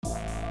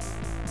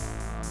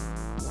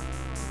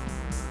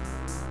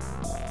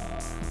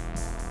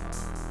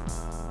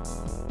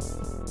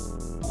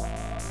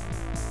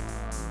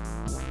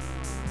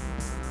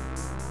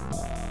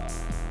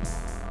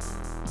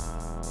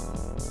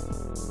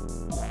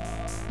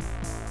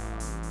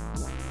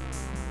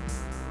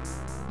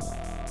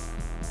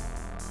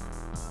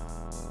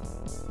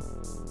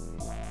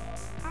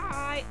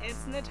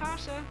is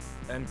Natasha.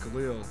 And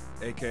Khalil,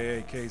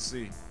 aka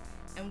KC.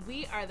 And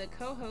we are the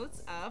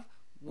co-hosts of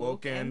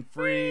Woke and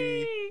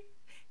Free.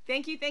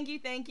 Thank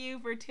you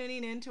for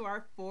tuning in to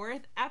our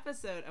 4th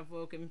episode of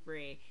Woke and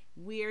Free.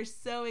 We are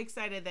so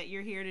excited that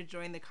you're here to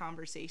join the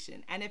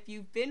conversation. And if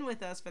you've been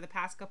with us for the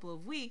past couple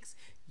of weeks,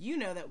 you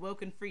know that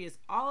Woke and Free is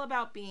all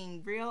about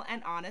being real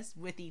and honest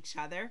with each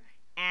other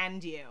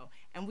and you.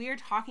 And we are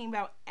talking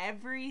about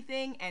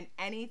everything and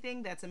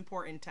anything that's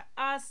important to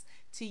us,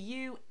 to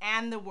you,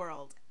 and the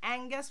world.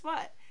 And guess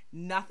what?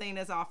 Nothing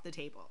is off the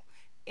table.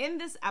 In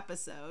this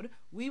episode,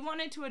 we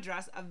wanted to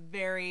address a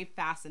very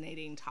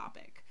fascinating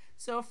topic.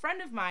 So a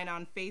friend of mine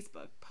on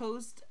Facebook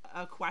posed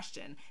a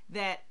question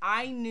that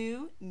I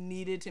knew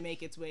needed to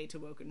make its way to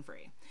Woke and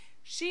Free.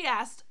 She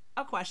asked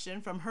a question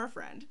from her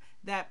friend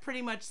that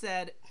pretty much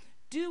said,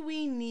 do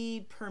we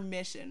need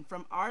permission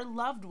from our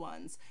loved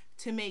ones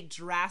to make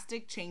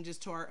drastic changes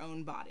to our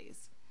own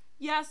bodies?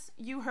 Yes,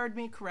 you heard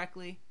me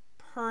correctly,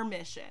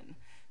 permission.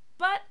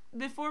 But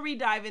before we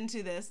dive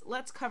into this,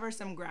 let's cover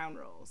some ground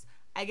rules.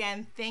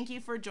 Again, thank you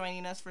for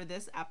joining us for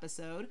this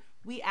episode.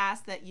 We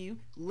ask that you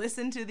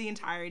listen to the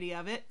entirety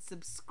of it,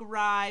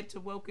 subscribe to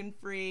Woke and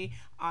Free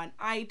on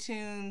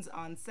iTunes,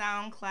 on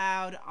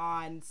SoundCloud,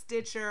 on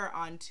Stitcher,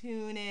 on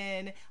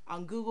TuneIn,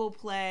 on Google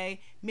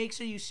Play. Make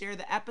sure you share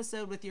the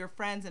episode with your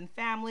friends and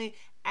family,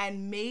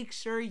 and make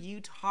sure you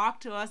talk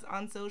to us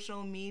on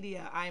social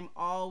media. I'm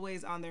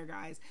always on there,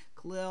 guys.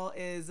 Khalil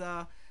is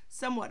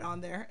somewhat on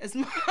there as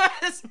much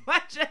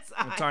as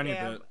I am. A tiny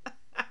bit.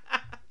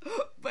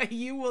 But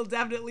you will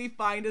definitely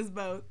find us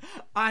both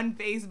on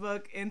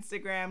Facebook,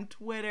 Instagram,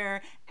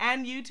 Twitter,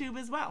 and YouTube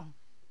as well.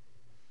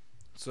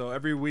 So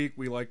every week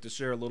we like to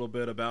share a little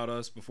bit about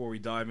us before we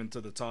dive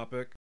into the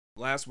topic.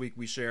 Last week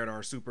we shared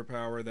our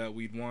superpower that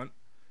we'd want.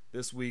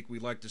 This week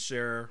we'd like to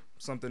share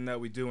something that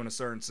we do in a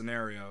certain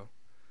scenario.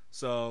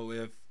 So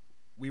if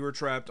we were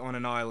trapped on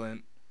an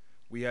island,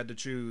 we had to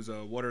choose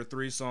what are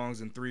 3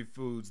 songs and 3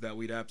 foods that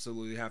we'd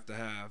absolutely have to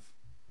have.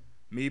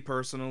 Me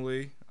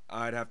personally,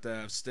 I'd have to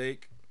have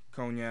steak,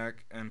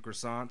 cognac, and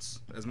croissants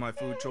as my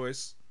food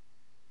choice.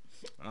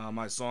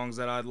 My songs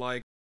that I'd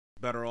like,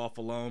 Better Off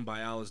Alone by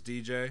Alice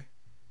DJ.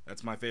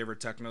 That's my favorite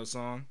techno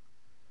song.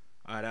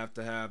 I'd have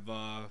to have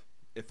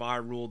If I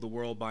Ruled the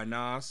World by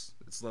Nas.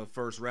 It's the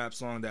first rap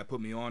song that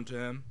put me on to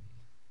him.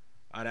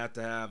 I'd have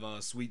to have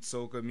Sweet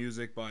Soca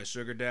Music by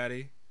Sugar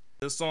Daddy.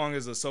 This song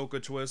is a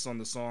soca twist on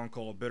the song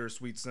called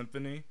Bittersweet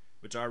Symphony,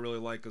 which I really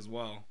like as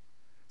well.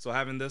 So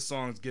having this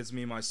song gives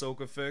me my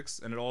soca fix,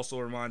 and it also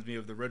reminds me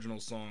of the original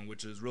song,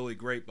 which is really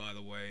great, by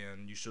the way,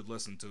 and you should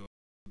listen to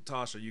it.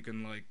 Tasha, you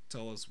can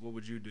tell us what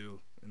would you do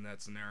in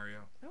that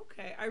scenario.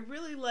 Okay, I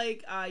really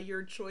like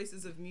your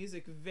choices of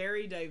music.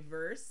 Very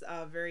diverse,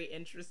 very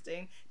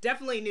interesting.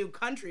 Definitely knew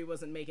country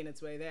wasn't making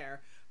its way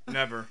there.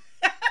 Never.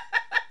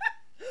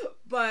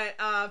 But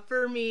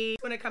for me,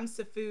 when it comes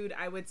to food,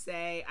 I would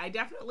say I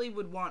definitely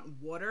would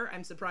want water.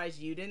 I'm surprised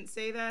you didn't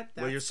say that.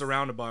 Well, you're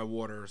surrounded by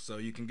water, so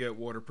you can get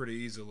water pretty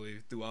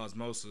easily through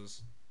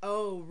osmosis.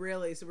 Oh,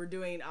 really? So we're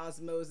doing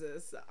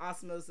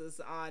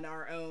osmosis on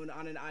our own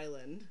on an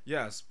island.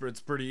 Yes, it's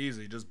pretty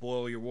easy. Just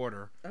boil your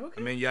water.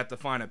 Okay. I mean, you have to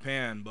find a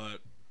pan, but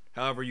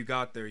however you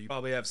got there, you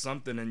probably have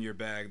something in your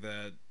bag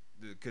that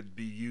could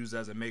be used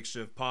as a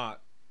makeshift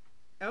pot.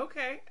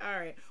 Okay, all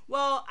right.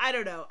 Well, I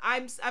don't know.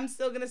 I'm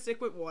still gonna stick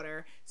with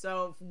water.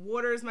 So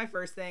water is my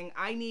first thing.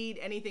 I need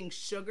anything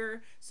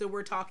sugar. So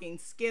we're talking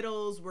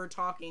Skittles. We're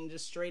talking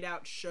just straight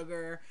out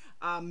sugar,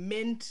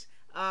 mint,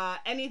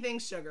 anything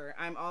sugar.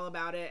 I'm all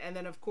about it. And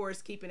then of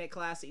course keeping it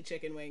classy,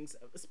 chicken wings,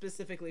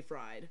 specifically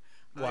fried.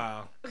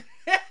 Wow.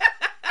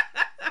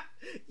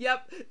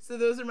 Yep. So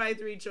those are my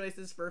 3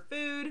 choices for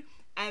food.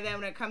 And then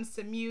when it comes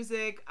to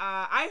music,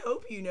 I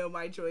hope you know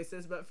my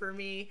choices, but for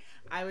me,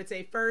 I would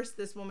say first,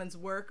 This Woman's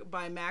Work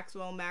by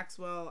Maxwell.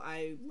 Maxwell,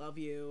 I love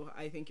you.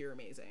 I think you're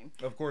amazing.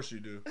 Of course you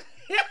do.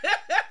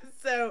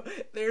 So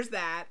there's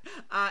that.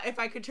 If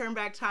I Could Turn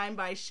Back Time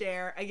by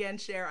Cher. Again,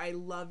 Cher, I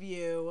love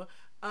you.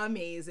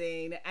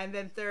 Amazing. And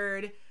then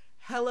third,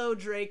 Hello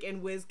Drake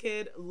and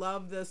Wizkid.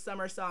 Love the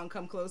summer song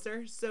Come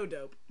Closer. So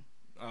dope.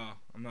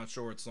 I'm not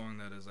sure what song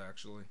that is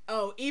actually.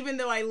 Oh, even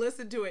though I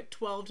listen to it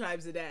 12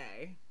 times a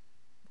day.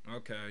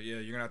 Okay, yeah,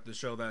 you're gonna have to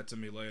show that to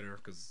me later,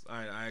 because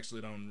I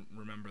actually don't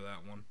remember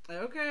that one.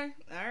 Okay,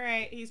 all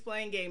right, he's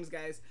playing games,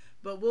 guys.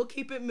 But we'll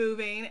keep it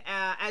moving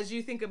as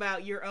you think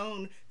about your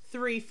own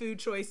 3 food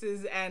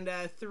choices and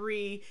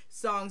 3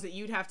 songs that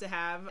you'd have to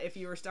have if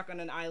you were stuck on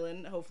an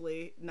island.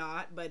 Hopefully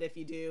not, but if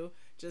you do,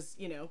 just,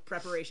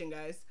 preparation,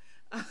 guys.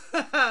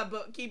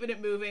 But keeping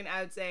it moving,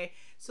 I would say.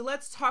 So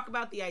let's talk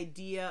about the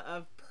idea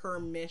of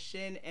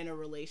permission in a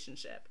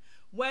relationship.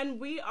 When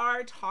we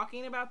are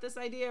talking about this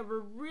idea, we're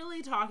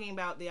really talking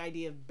about the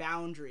idea of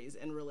boundaries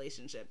in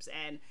relationships.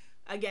 And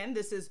again,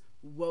 this is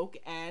woke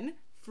and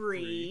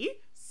free.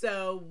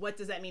 So what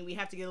does that mean? We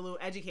have to get a little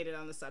educated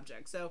on the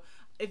subject. So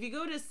if you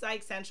go to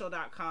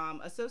psychcentral.com,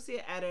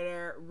 associate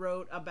editor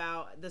wrote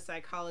about the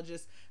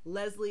psychologist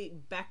Leslie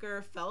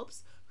Becker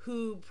Phelps,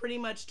 who pretty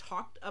much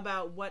talked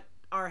about what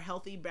are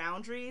healthy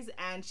boundaries.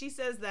 And she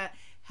says that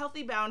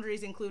healthy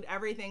boundaries include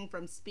everything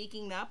from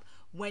speaking up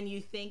when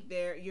you think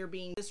you're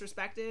being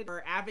disrespected,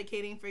 or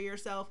advocating for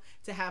yourself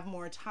to have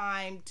more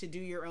time to do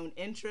your own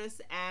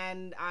interests.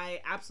 And I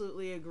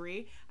absolutely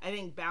agree. I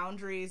think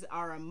boundaries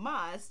are a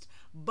must,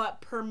 but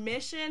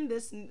permission,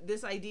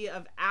 this idea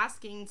of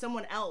asking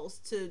someone else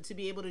to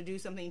be able to do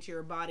something to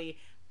your body,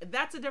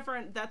 that's a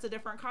different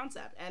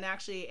concept. And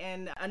actually,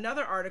 in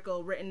another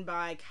article written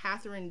by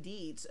Catherine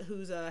Dietz,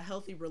 who's a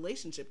healthy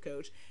relationship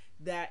coach,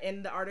 that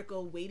in the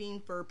article Waiting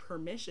for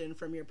Permission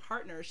from Your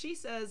Partner, she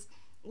says,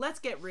 let's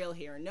get real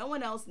here. No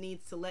one else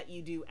needs to let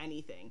you do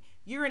anything.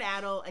 You're an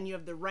adult and you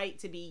have the right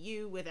to be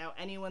you without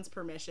anyone's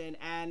permission.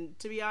 And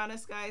to be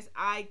honest, guys,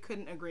 I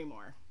couldn't agree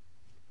more.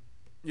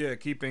 Yeah,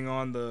 keeping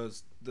on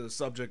the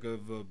subject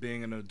of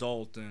being an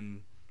adult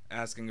and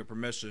asking a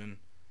permission,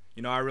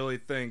 I really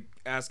think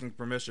asking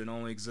permission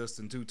only exists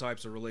in two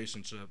types of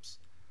relationships.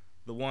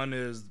 The one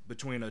is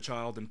between a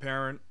child and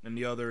parent, and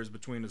the other is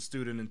between a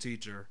student and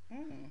teacher.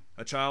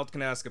 A child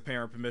can ask a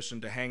parent permission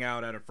to hang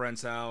out at a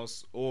friend's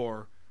house,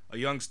 or a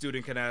young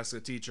student can ask a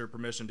teacher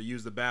permission to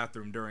use the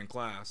bathroom during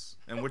class.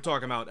 And we're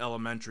talking about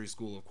elementary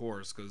school, of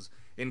course, because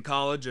in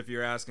college, if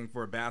you're asking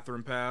for a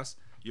bathroom pass,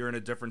 you're in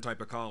a different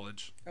type of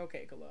college.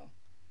 Okay, Khalil.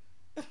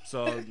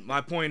 So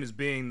my point is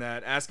being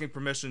that asking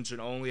permission should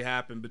only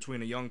happen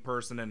between a young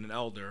person and an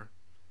elder.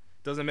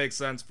 It doesn't make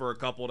sense for a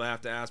couple to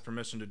have to ask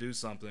permission to do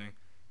something,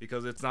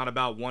 because it's not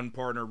about one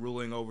partner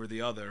ruling over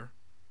the other.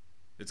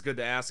 It's good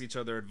to ask each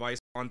other advice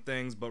on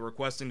things, but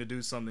requesting to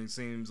do something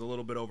seems a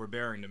little bit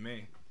overbearing to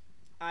me.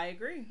 I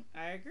agree.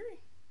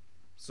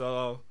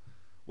 So,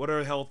 what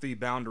are healthy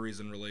boundaries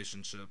in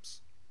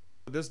relationships?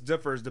 This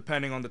differs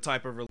depending on the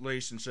type of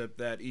relationship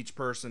that each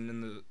person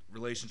in the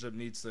relationship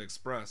needs to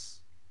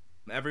express.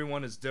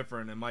 Everyone is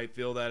different and might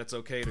feel that it's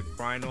okay to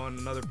grind on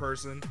another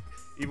person,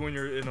 even when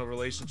you're in a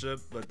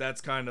relationship, but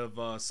that's kind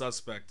of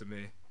suspect to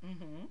me.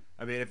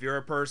 I mean, if you're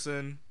a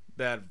person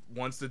that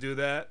wants to do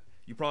that,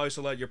 you probably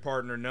should let your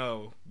partner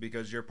know,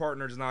 because your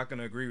partner is not going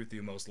to agree with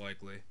you most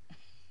likely.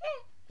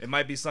 It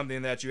might be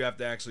something that you have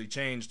to actually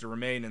change to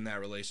remain in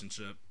that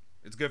relationship.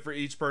 It's good for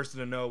each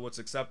person to know what's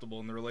acceptable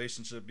in the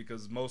relationship,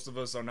 because most of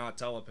us are not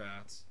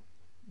telepaths.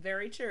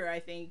 Very true. I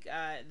think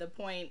the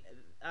point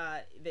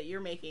that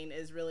you're making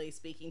is really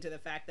speaking to the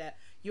fact that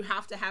you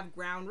have to have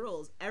ground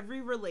rules.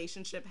 Every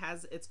relationship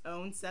has its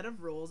own set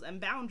of rules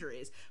and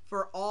boundaries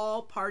for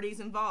all parties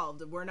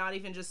involved. We're not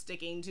even just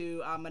sticking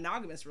to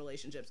monogamous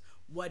relationships.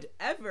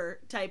 Whatever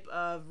type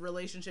of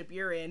relationship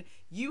you're in,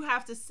 you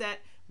have to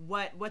set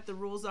what the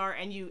rules are,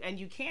 and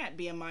you can't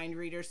be a mind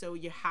reader, so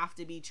you have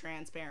to be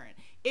transparent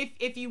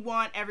if you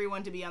want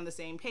everyone to be on the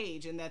same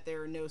page and that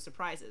there are no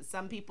surprises.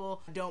 Some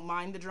people don't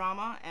mind the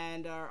drama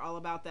and are all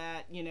about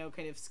that,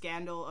 kind of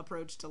scandal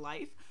approach to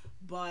life.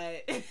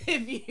 But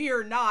if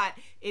you're not,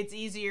 it's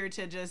easier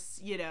to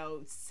just,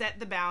 set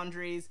the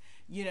boundaries,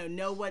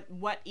 know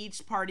what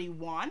each party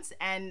wants.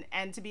 And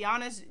to be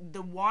honest,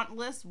 the want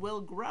list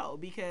will grow,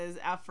 because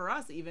for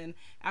us, even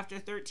after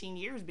 13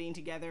 years being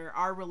together,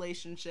 our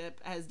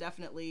relationship has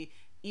definitely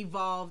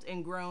evolved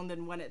and grown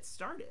than when it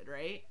started,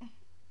 right?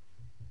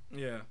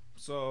 Yeah.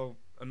 So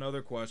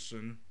another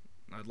question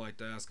I'd like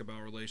to ask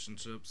about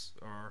relationships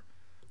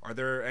are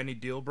there any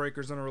deal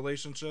breakers in a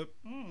relationship?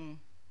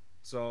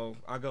 So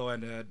I'll go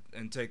ahead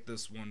and take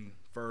this one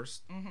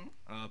first.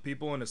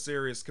 People in a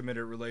serious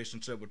committed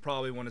relationship would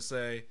probably want to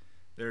say,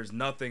 there's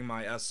nothing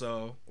my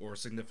SO or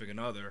significant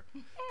other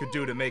could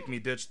do to make me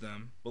ditch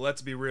them. But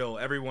let's be real,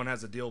 everyone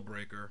has a deal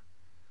breaker.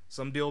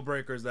 Some deal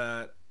breakers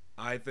that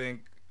I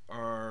think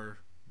are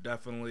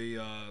definitely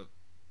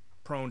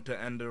prone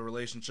to end a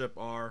relationship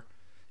are,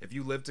 if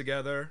you live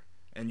together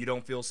and you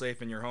don't feel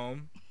safe in your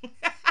home.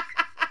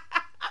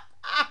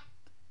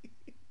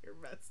 You're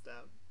messed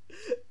up.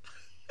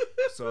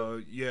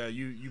 So, yeah,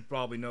 you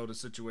probably know the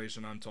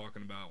situation I'm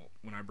talking about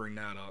when I bring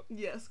that up.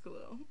 Yes,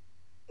 Khalil.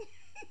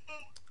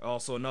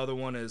 Also, another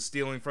one is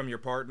stealing from your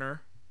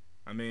partner.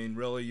 I mean,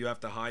 really, you have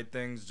to hide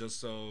things just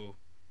so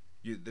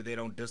they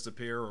don't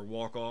disappear or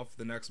walk off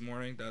the next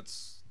morning.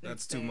 That's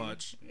too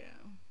much. Yeah.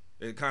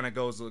 It kind of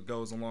goes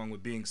along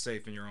with being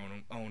safe in your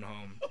own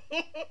home.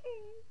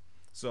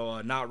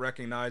 So, not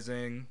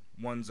recognizing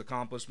one's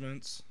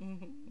accomplishments.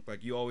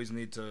 Like, you always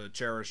need to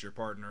cherish your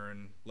partner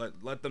and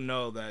let them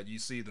know that you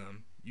see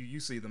them.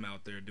 You see them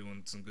out there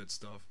doing some good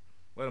stuff.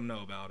 Let them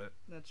know about it.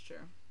 That's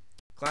true.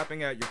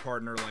 Clapping at your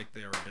partner like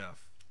they are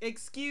deaf.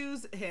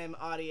 Excuse him,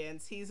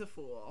 audience. He's a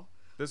fool.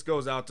 This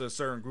goes out to a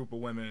certain group of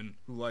women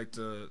who like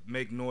to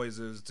make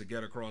noises to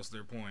get across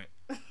their point.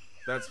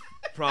 That's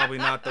probably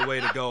not the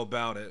way to go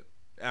about it,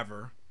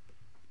 ever.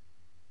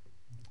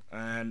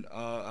 And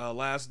a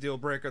last deal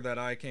breaker that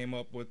I came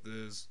up with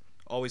is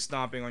always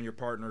stomping on your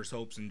partner's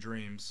hopes and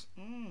dreams.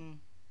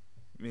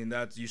 I mean,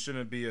 you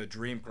shouldn't be a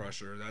dream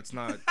crusher. That's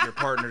not your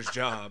partner's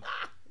job.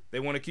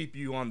 They want to keep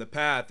you on the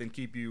path and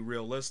keep you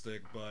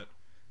realistic, but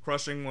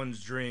crushing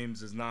one's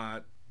dreams is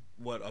not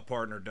what a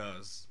partner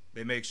does.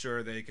 They make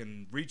sure they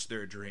can reach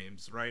their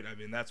dreams, right? I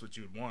mean, that's what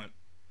you'd want.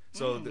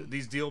 So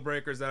these deal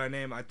breakers that I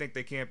name, I think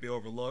they can't be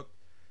overlooked.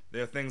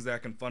 they're things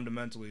that can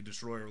fundamentally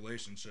destroy a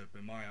relationship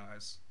in my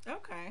eyes.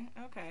 Okay.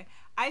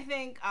 I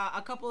think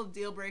a couple of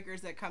deal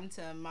breakers that come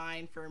to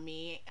mind for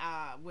me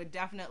would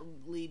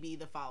definitely be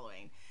the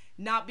following.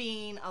 Not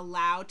being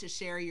allowed to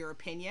share your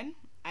opinion.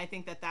 I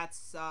think that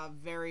that's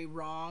very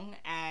wrong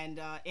and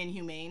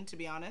inhumane, to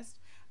be honest.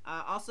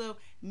 Also,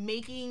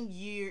 making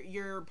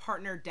your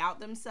partner doubt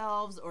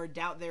themselves or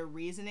doubt their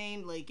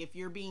reasoning. Like, if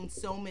you're being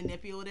so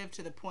manipulative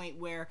to the point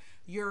where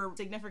your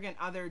significant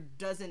other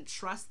doesn't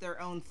trust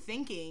their own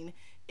thinking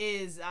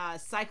is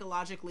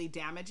psychologically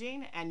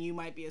damaging, and you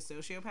might be a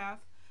sociopath.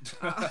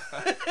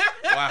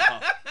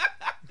 Wow.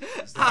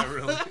 Is that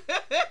really?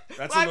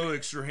 That's a little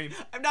extreme.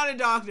 I'm not a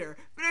doctor,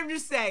 but I'm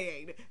just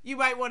saying, you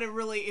might want to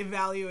really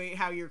evaluate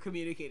how you're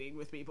communicating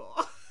with people.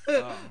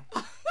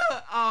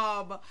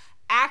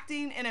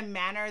 Acting in a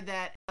manner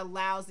that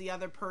allows the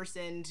other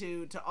person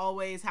to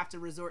always have to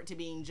resort to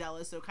being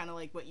jealous. So kind of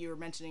like what you were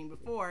mentioning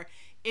before,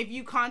 if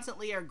you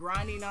constantly are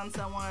grinding on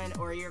someone,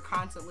 or you're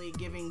constantly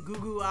giving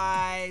goo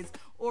eyes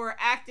or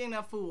acting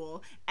a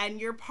fool,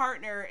 and your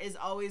partner is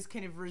always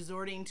kind of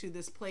resorting to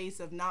this place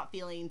of not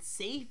feeling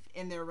safe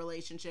in their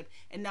relationship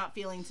and not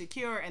feeling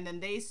secure, and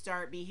then they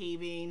start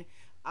behaving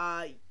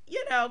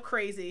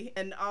crazy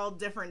in all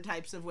different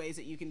types of ways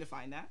that you can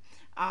define that.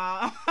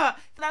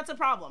 That's a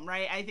problem,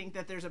 right? I think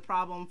that there's a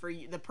problem for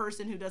the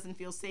person who doesn't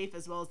feel safe,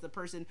 as well as the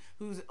person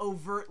who's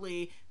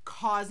overtly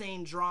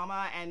causing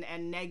drama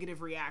and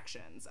negative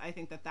reactions. I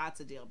think that that's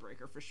a deal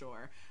breaker for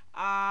sure.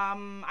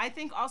 I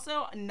think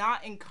also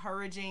not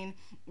encouraging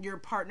your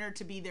partner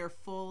to be their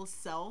full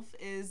self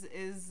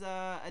is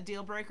a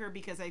deal breaker,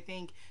 because I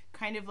think,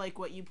 kind of like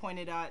what you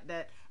pointed out,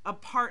 that a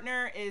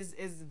partner is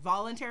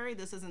voluntary.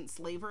 This isn't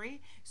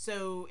slavery.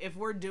 So if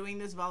we're doing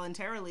this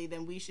voluntarily,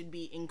 then we should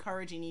be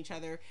encouraging each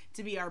other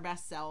to be our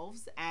best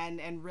selves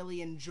and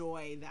really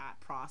enjoy that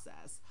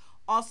process.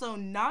 Also,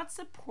 not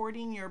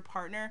supporting your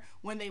partner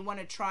when they want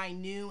to try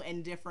new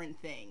and different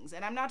things.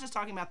 And I'm not just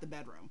talking about the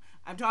bedroom.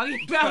 I'm talking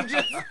about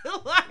just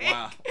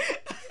Wow.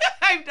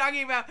 I'm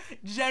talking about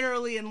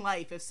generally in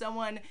life.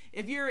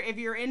 If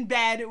you're in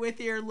bed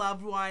with your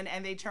loved one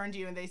and they turn to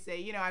you and they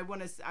say, I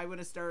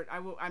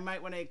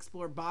might want to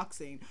explore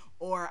boxing,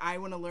 or I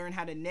want to learn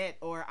how to knit,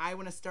 or I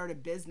want to start a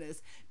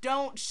business.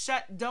 Don't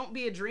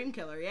be a dream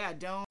killer. Yeah.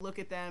 Don't look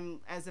at them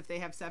as if they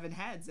have 7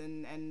 heads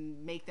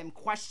and make them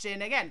question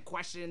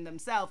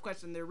themselves,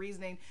 question their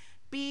reasoning.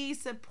 Be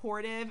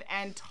supportive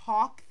and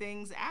talk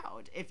things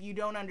out. If you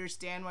don't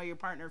understand why your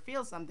partner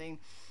feels something,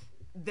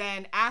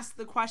 then ask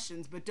the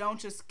questions, but don't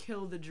just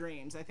kill the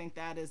dreams. I think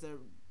that is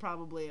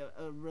probably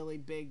a really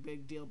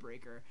big deal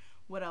breaker.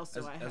 What else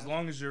do I have? As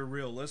long as you're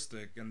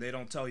realistic and they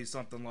don't tell you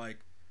something like,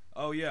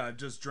 oh yeah, I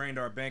just drained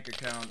our bank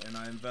account and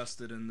I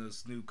invested in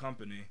this new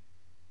company.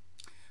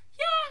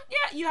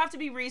 Yeah, you have to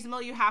be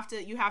reasonable. You have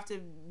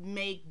to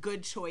make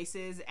good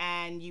choices,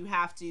 and you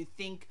have to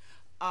think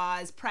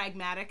as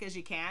pragmatic as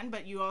you can,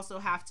 but you also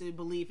have to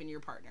believe in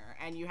your partner,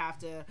 and you have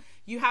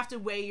to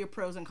weigh your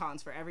pros and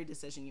cons for every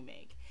decision you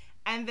make.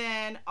 And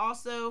then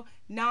also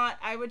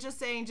I would just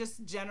say,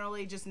 just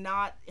generally, just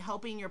not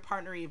helping your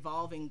partner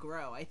evolve and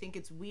grow. I think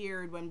it's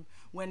weird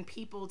when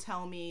people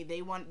tell me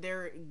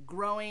they're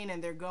growing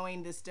and they're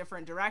going this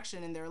different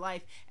direction in their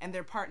life, and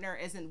their partner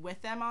isn't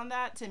with them on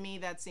that. To me,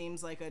 that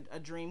seems like a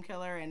dream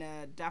killer,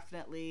 and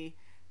definitely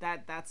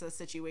that's a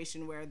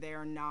situation where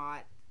they're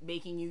not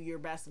making you your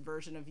best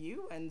version of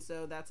you, and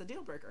so that's a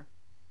deal breaker.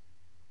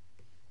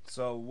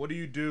 So what do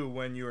you do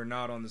when you are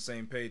not on the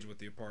same page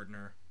with your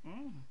partner?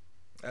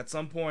 At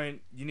some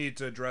point, you need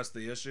to address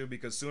the issue,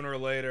 because sooner or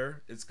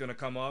later, it's going to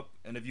come up,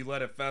 and if you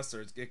let it fester,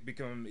 it can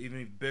become an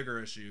even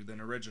bigger issue than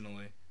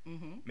originally.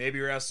 Maybe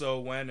your SO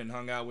went and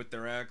hung out with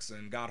their ex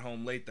and got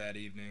home late that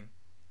evening.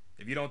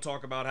 If you don't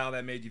talk about how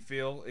that made you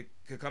feel, it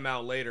could come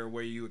out later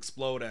where you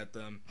explode at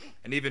them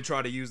and even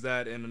try to use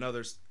that in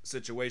another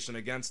situation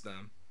against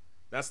them.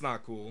 That's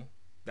not cool.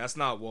 That's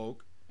not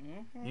woke.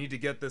 You need to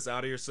get this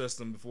out of your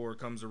system before it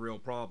becomes a real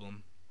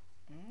problem.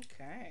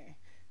 Okay.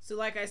 So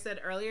like I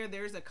said earlier,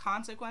 there's a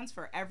consequence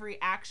for every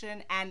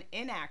action and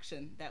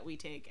inaction that we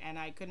take, and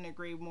I couldn't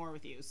agree more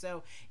with you.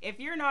 So if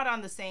you're not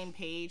on the same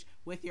page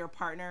with your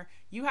partner,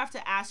 you have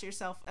to ask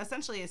yourself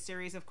essentially a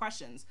series of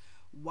questions.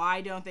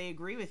 Why don't they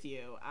agree with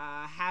you?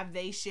 Have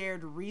they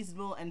shared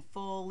reasonable and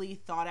fully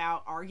thought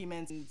out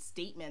arguments and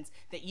statements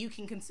that you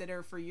can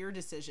consider for your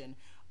decision?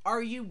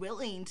 Are you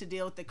willing to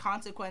deal with the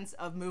consequence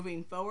of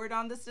moving forward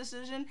on this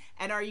decision?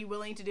 And are you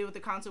willing to deal with the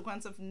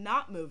consequence of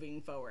not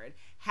moving forward?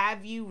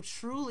 Have you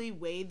truly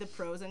weighed the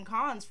pros and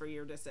cons for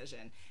your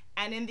decision?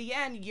 And in the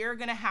end, you're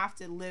going to have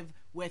to live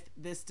with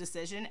this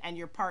decision, and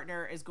your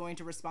partner is going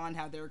to respond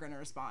how they're going to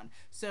respond.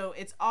 So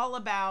it's all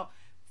about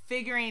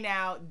figuring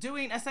out,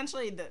 doing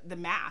essentially the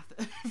math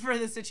for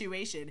the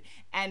situation,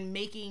 and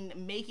making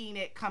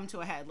it come to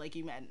a head. Like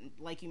you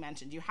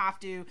mentioned, you have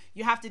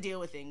to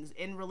deal with things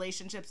in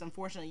relationships.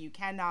 Unfortunately, you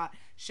cannot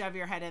shove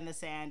your head in the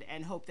sand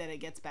and hope that it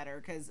gets better,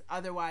 because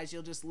otherwise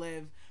you'll just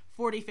live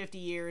 40-50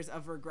 years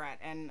of regret.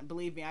 And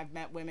believe me, I've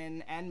met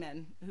women and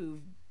men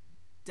who've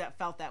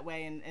felt that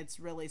way, and it's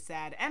really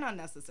sad and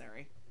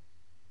unnecessary.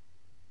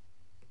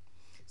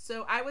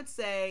 So I would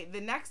say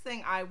the next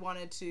thing I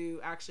wanted to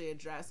actually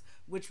address,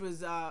 which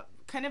was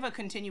kind of a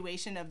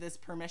continuation of this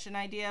permission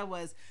idea,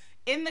 was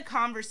in the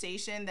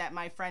conversation that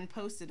my friend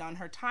posted on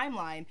her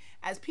timeline,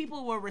 as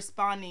people were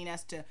responding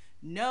as to,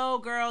 no,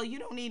 girl, you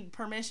don't need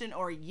permission,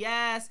 or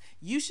yes,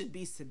 you should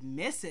be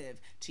submissive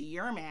to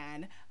your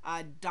man, ...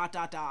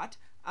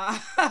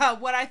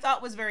 What I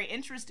thought was very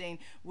interesting,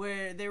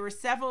 where there were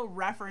several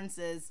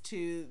references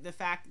to the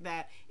fact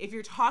that if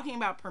you're talking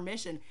about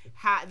permission,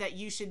 that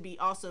you should be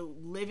also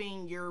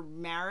living your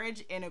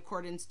marriage in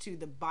accordance to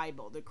the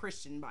Bible, the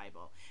Christian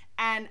Bible.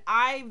 And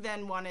I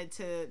then wanted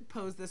to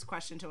pose this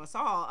question to us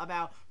all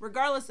about,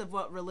 regardless of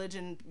what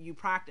religion you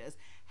practice,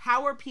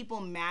 how are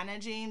people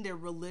managing their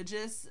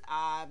religious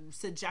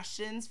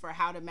suggestions for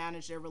how to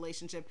manage their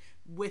relationship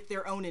with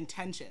their own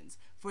intentions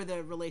for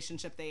the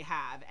relationship they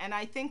have? And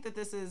I think that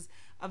this is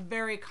a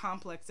very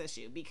complex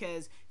issue,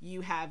 because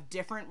you have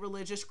different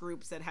religious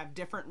groups that have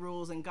different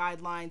rules and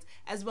guidelines,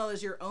 as well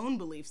as your own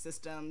belief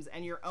systems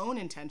and your own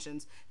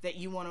intentions that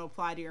you want to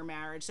apply to your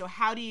marriage. So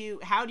how do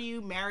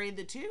you marry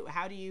the two?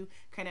 How do you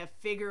kind of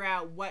figure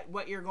out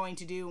what you're going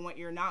to do and what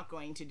you're not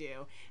going to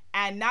do?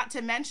 And not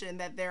to mention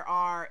that there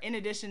are, in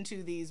addition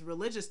to these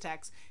religious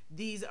texts,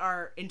 these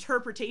are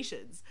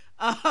interpretations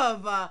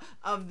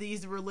of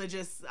these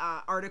religious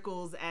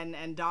articles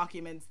and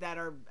documents that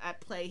are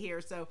at play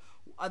here. So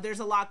there's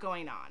a lot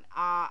going on.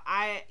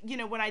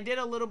 When I did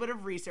a little bit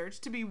of research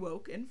to be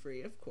woke and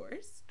free, of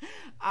course,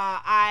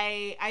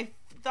 I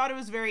thought it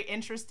was very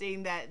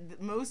interesting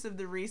that most of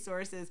the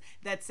resources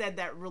that said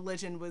that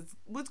religion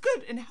was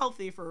good and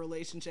healthy for a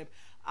relationship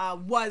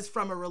was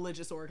from a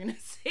religious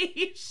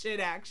organization,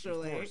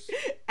 actually.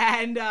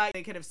 And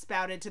they could have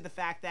spouted to the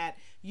fact that,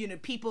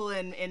 people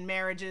in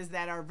marriages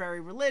that are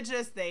very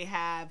religious, they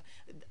have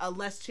a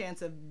less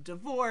chance of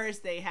divorce,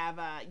 they have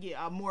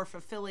a more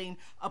fulfilling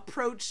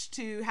approach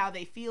to how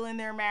they feel in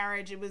their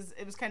marriage. It was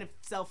kind of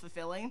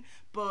self-fulfilling.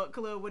 But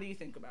Khalil, what do you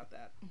think about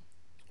that?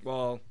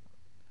 Well,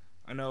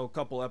 I know a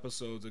couple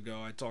episodes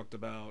ago I talked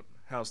about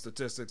how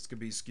statistics could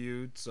be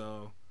skewed,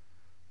 so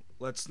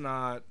let's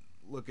not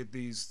look at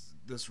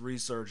this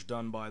research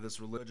done by this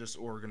religious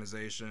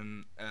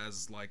organization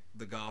as like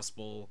the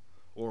gospel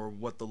or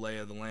what the lay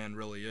of the land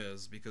really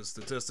is, because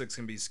statistics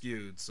can be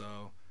skewed.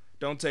 So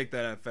don't take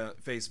that at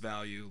face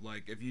value.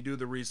 Like, if you do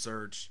the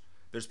research,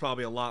 there's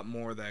probably a lot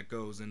more that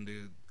goes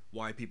into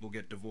why people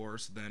get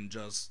divorced than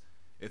just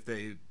if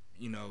they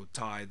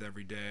tithe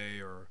every day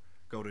or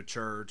go to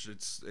church.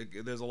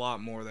 There's a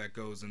lot more that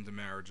goes into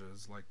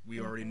marriages. Like, we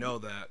already know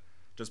that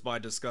just by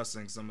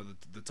discussing some of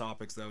the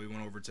topics that we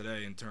went over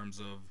today, in terms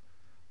of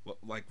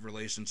like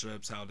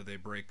relationships, how do they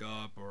break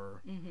up,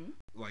 or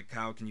like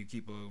how can you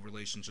keep a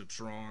relationship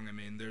strong. I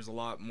mean, there's a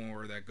lot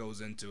more that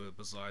goes into it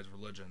besides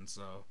religion.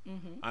 So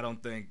I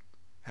don't think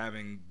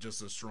having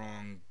just a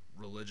strong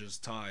religious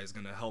tie is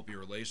going to help your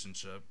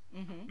relationship.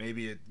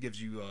 Maybe it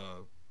gives you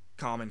a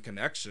common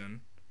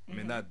connection. I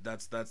mean,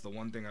 that's the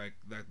one thing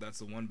that's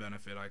the one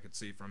benefit I could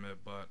see from it.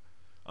 But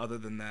other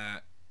than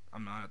that,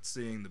 I'm not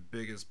seeing the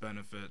biggest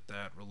benefit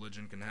that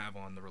religion can have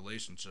on the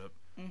relationship.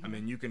 I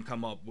mean, you can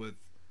come up with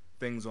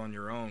things on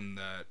your own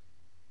that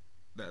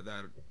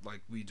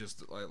like we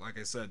just like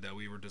I said, that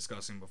we were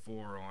discussing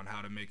before on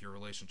how to make your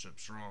relationship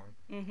strong.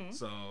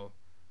 So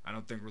I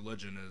don't think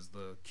religion is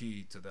the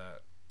key to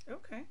that.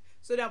 Okay.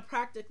 So now,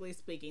 practically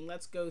speaking,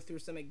 let's go through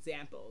some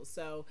examples.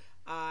 So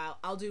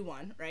I'll do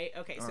one, right?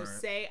 Okay. So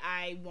say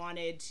I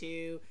wanted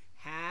to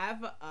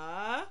have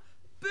a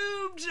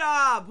boob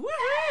job.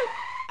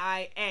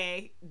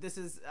 Woohoo! This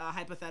is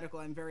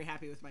hypothetical. I'm very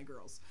happy with my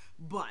girls,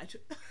 but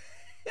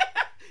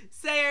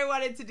say I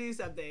wanted to do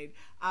something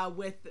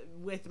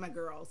with my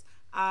girls,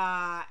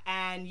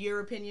 and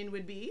your opinion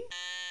would be?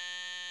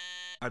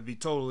 I'd be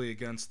totally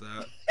against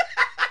that.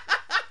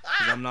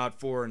 'Cause I'm not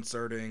for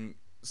inserting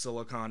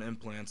silicone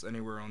implants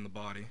anywhere on the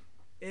body.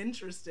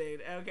 Interesting.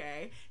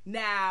 Okay.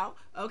 Now,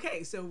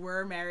 so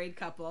we're a married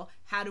couple.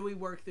 How do we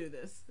work through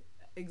this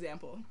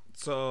example?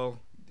 So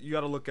you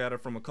got to look at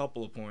it from a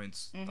couple of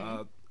points.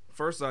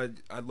 First,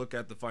 I'd look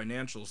at the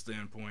financial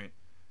standpoint.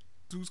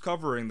 Who's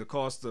covering the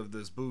cost of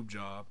this boob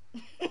job?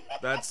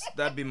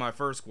 That'd be my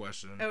first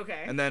question.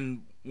 Okay. And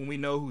then when we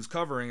know who's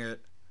covering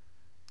it,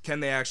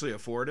 can they actually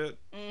afford it?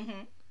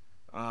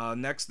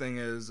 Next thing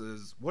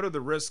is what are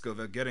the risks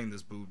of getting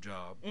this boob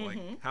job? Like,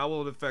 how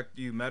will it affect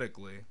you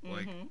medically?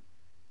 Like,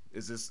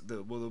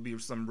 will there be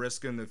some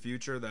risk in the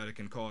future that it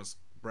can cause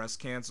breast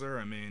cancer?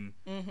 I mean,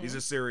 these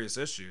are serious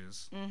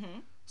issues.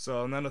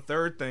 So, and then the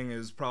third thing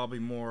is probably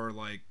more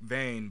like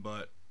vain,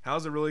 but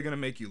how's it really going to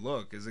make you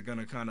look? Is it going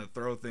to kind of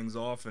throw things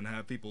off and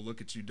have people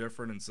look at you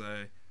different and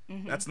say,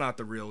 that's not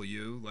the real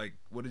you? Like,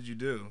 what did you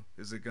do?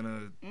 Is it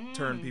going to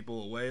turn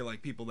people away,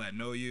 like people that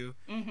know you?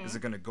 Is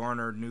it going to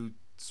garner new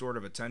sort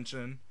of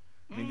attention?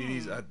 I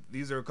mean,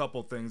 these are a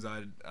couple things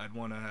I'd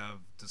want to have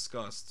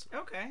discussed.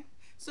 Okay.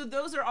 So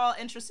those are all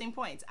interesting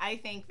points. I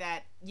think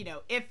that,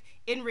 if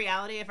in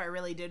reality, if I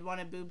really did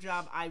want a boob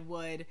job, I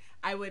would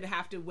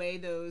have to weigh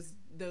those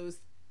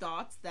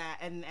thoughts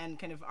and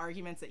kind of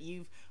arguments that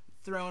you've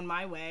thrown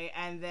my way,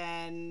 and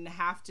then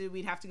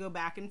we'd have to go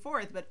back and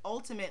forth. But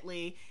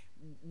ultimately,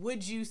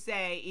 would you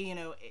say,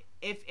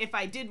 if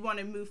I did want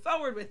to move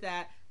forward with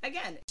that,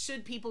 again,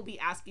 should people be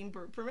asking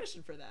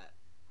permission for that?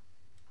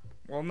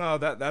 Well, no,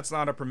 that's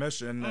not a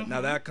permission.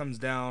 Now that comes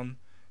down,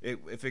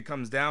 if it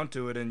comes down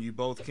to it and you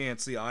both can't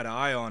see eye to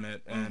eye on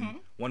it, and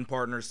one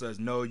partner says,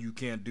 no, you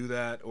can't do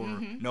that, or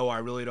no, I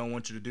really don't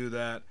want you to do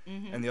that,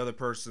 and the other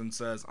person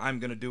says, I'm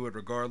going to do it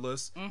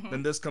regardless,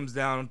 then this comes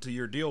down to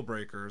your deal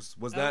breakers.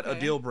 Was that a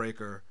deal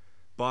breaker?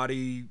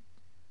 Body,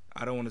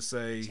 I don't want to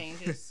say...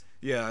 Changes.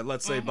 Yeah,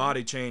 let's say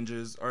body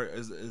changes, or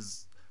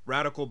is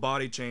radical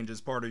body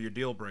changes part of your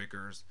deal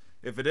breakers?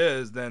 If it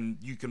is, then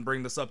you can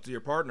bring this up to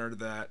your partner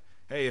that,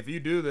 hey, if you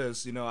do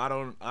this, I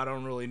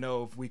don't really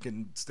know if we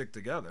can stick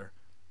together.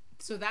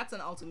 So that's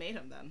an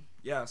ultimatum then?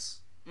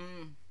 Yes.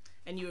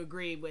 And you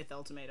agree with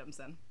ultimatums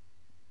then?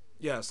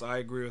 Yes, I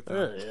agree with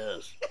that.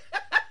 Yes.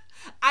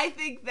 I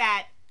think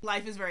that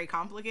life is very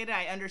complicated.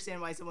 I understand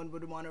why someone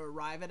would want to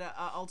arrive at an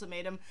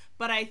ultimatum,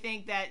 but I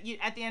think that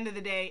at the end of the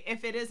day,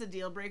 if it is a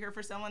deal breaker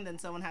for someone, then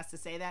someone has to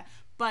say that.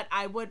 But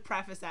I would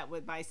preface that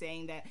by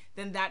saying that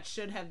then that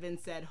should have been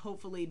said,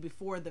 hopefully,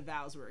 before the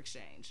vows were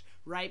exchanged,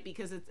 right?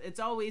 Because it's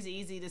always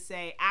easy to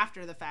say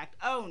after the fact,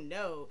 oh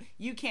no,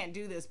 you can't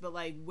do this. But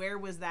like, where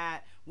was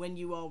that when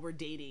you all were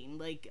dating?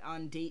 Like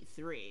on date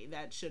 3,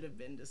 that should have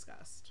been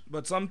discussed.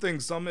 But some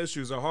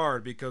issues are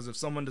hard, because if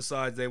someone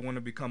decides they want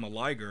to become a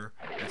liger,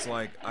 it's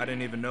like, I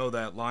didn't even know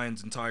that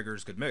lions and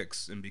tigers could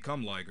mix and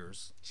become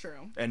ligers.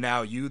 True. And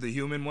now you, the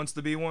human, wants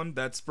to be one?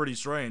 That's pretty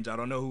strange. I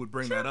don't know who would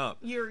bring that up.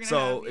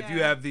 If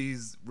you have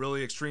these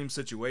really extreme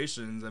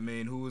situations, I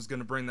mean, who is going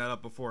to bring that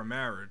up before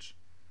marriage?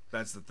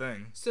 That's the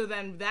thing. So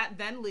then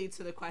that leads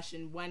to the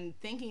question, when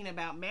thinking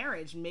about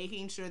marriage,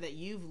 making sure that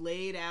you've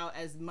laid out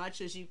as much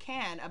as you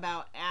can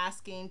about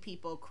asking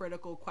people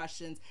critical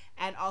questions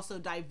and also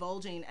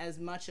divulging as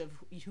much of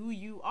who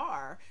you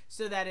are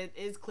so that it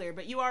is clear.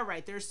 But you are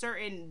right. There's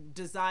certain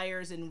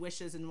desires and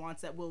wishes and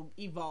wants that will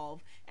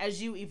evolve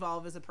as you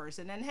evolve as a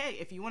person. And hey,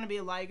 if you want to be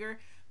a liger,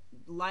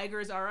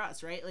 ligers are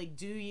us, right? Like,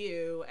 do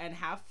you and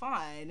have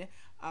fun.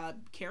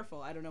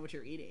 Careful, I don't know what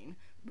you're eating,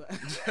 but...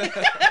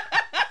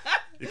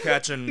 You're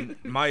catching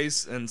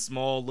mice and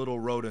small little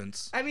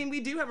rodents. I mean, we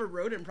do have a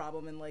rodent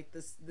problem in like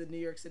the New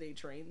York City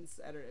trains.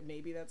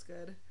 Maybe that's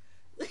good.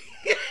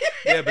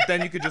 Yeah, but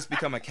then you could just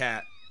become a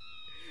cat.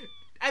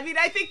 I mean,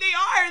 I think they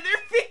are.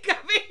 They're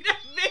becoming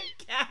a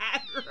big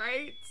cat,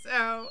 right?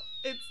 So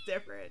it's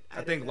different.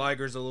 I think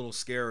Liger's a little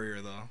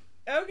scarier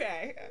though.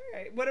 Okay, all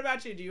right. What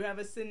about you? Do you have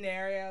a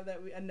scenario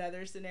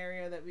another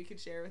scenario that we could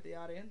share with the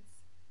audience?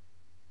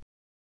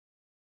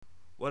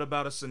 What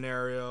about a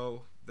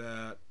scenario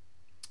that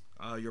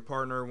your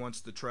partner wants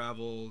to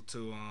travel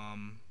to,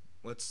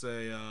 let's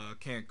say,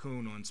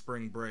 Cancun on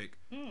spring break,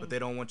 but they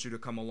don't want you to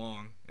come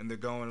along, and they're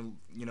going,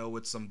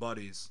 with some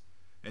buddies,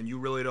 and you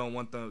really don't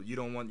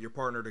want your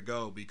partner to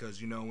go,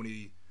 because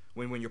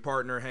when your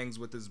partner hangs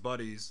with his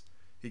buddies,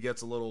 he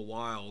gets a little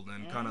wild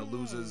and kind of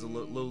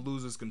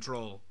loses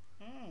control,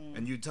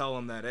 and you tell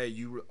him that, hey,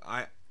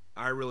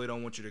 I really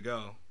don't want you to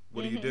go.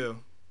 What do you do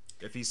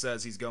if he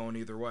says he's going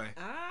either way?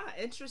 Ah,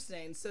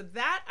 interesting. So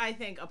that, I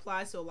think,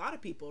 applies to a lot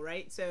of people,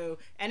 right? So,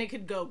 and it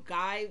could go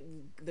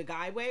the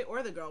guy way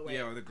or the girl way.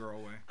 Yeah, or the girl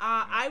way.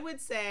 I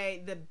would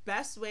say the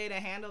best way to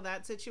handle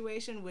that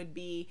situation would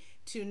be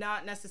to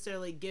not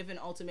necessarily give an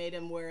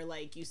ultimatum where,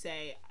 like, you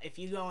say, if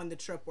you go on the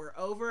trip, we're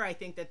over. I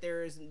think that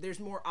there's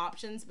more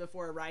options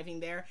before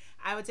arriving there.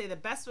 I would say the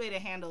best way to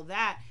handle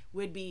that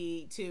would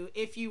be to,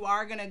 if you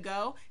are going to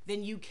go,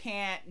 then you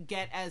can't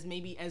get as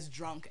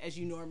drunk as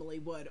you normally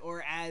would,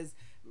 or as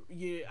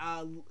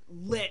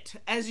lit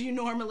as you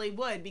normally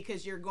would,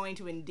 because you're going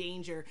to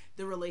endanger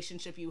the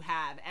relationship you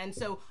have. And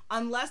so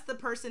if the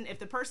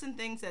person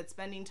thinks that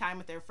spending time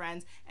with their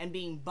friends and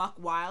being buck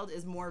wild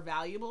is more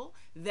valuable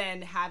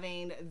than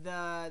having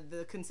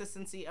the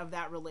consistency of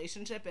that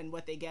relationship and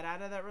what they get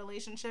out of that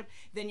relationship,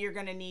 then you're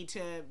going to need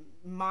to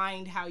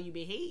mind how you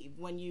behave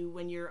when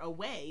you're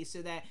away,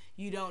 so that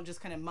you don't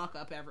just kind of muck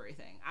up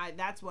everything.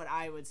 That's what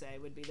I would say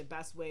would be the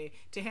best way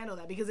to handle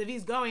that, because if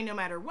he's going no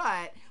matter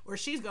what, or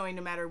she's going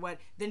no matter what,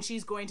 then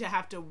she's going to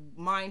have to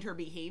mind her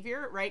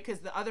behavior, right? Because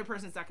the other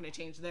person's not going to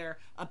change their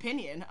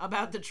opinion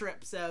about the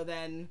trip. So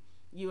then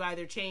you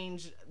either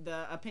change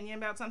the opinion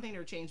about something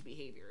or change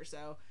behavior.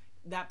 So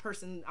that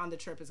person on the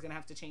trip is going to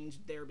have to change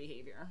their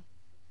behavior.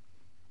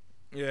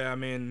 Yeah, I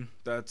mean,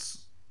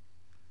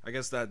 I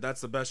guess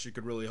that's the best you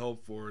could really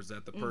hope for, is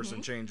that the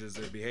person changes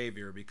their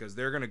behavior, because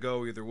they're going to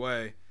go either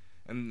way.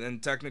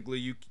 And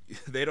technically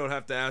they don't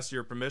have to ask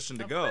your permission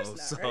to go. Not,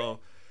 so right?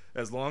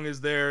 As long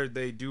as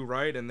they do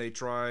right and they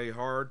try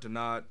hard to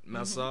not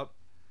mess up,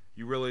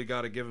 you really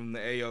got to give them the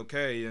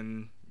A-OK,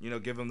 and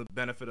give them the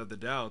benefit of the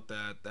doubt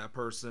that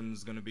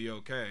person's going to be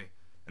okay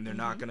and they're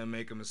not going to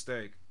make a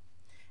mistake.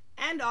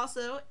 And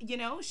also,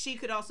 she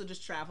could also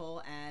just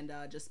travel and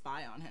just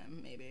spy on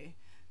him, maybe.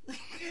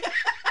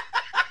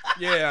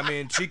 Yeah, I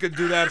mean, she could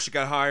do that. She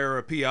could hire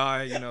a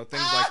PI,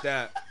 things like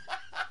that.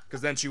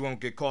 Because then she won't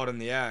get caught in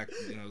the act,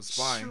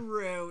 spying.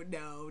 True.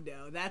 No,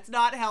 that's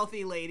not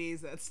healthy,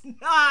 ladies. That's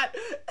not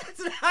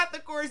the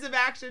course of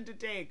action to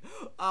take.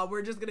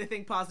 We're just gonna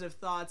think positive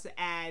thoughts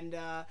and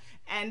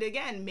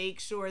again make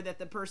sure that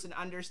the person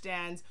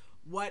understands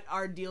what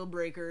are deal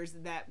breakers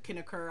that can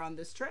occur on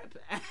this trip.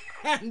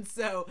 And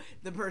so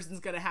the person's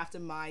going to have to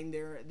mind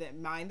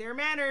their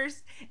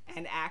manners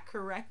and act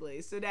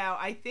correctly. So now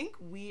I think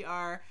we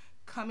are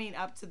coming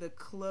up to the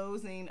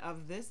closing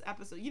of this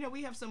episode.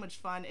 We have so much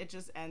fun. It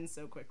just ends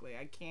so quickly.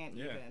 I can't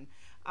even.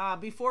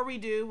 Before we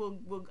do,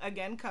 we'll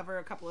again cover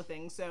a couple of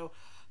things. So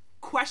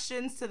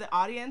questions to the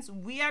audience.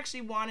 We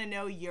actually want to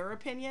know your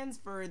opinions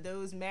for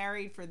those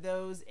married, for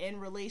those in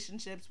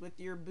relationships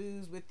with your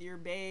boos, with your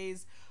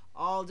bays,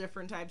 all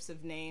different types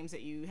of names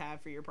that you have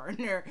for your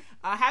partner.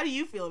 How do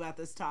you feel about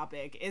this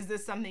topic? Is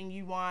this something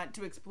you want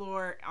to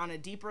explore on a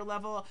deeper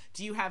level?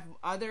 Do you have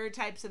other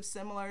types of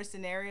similar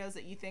scenarios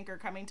that you think are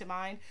coming to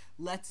mind?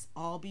 Let's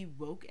all be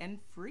woke and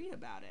free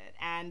about it.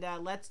 And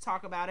let's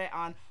talk about it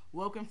on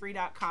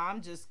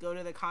wokeandfree.com. Just go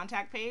to the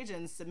contact page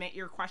and submit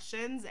your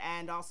questions,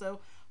 and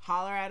also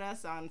holler at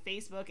us on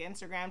Facebook,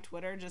 Instagram,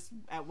 Twitter, just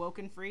at Woke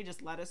and Free.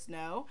 Just let us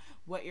know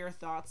what your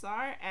thoughts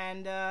are.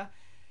 And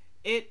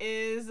it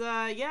is,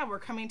 we're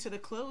coming to the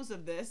close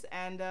of this,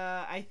 and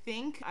I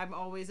think I'm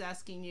always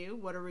asking you,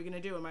 what are we going to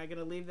do? Am I going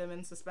to leave them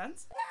in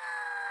suspense?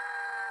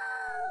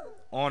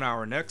 On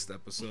our next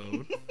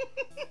episode,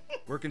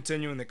 we're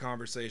continuing the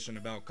conversation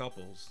about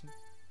couples.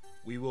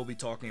 We will be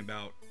talking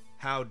about,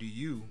 how do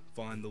you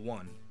find the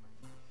one?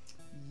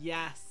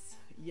 Yes.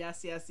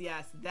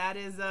 That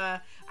is,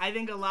 I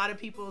think a lot of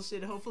people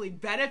should hopefully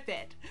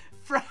benefit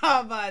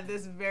from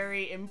this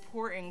very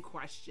important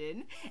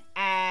question.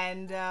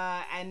 And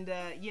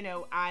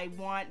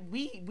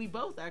we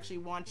both actually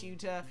want you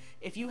to,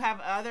 if you have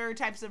other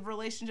types of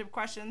relationship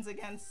questions,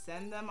 again,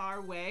 send them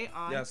our way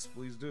on. Yes,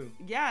 please do.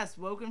 Yes,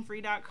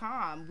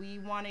 wokeandfree.com. We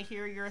want to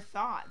hear your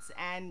thoughts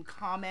and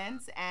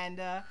comments, and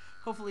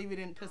hopefully we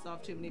didn't piss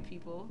off too many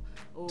people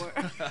or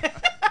about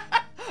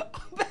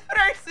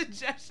our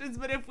suggestions,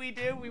 but if we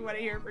do, we want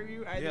to hear from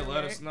you either way.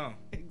 Let us know.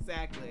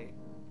 Exactly.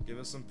 Give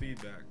us some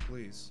feedback,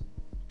 please.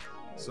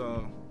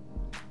 So,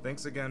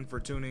 thanks again for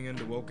tuning in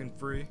to Woke and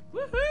Free.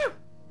 Woohoo!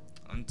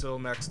 Until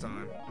next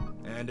time.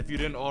 And if you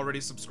didn't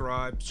already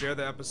subscribe, share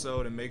the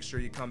episode and make sure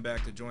you come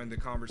back to join the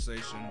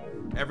conversation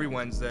every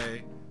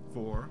Wednesday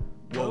for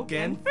Woke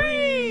and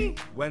Free!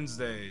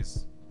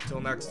 Wednesdays.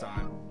 Till next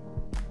time.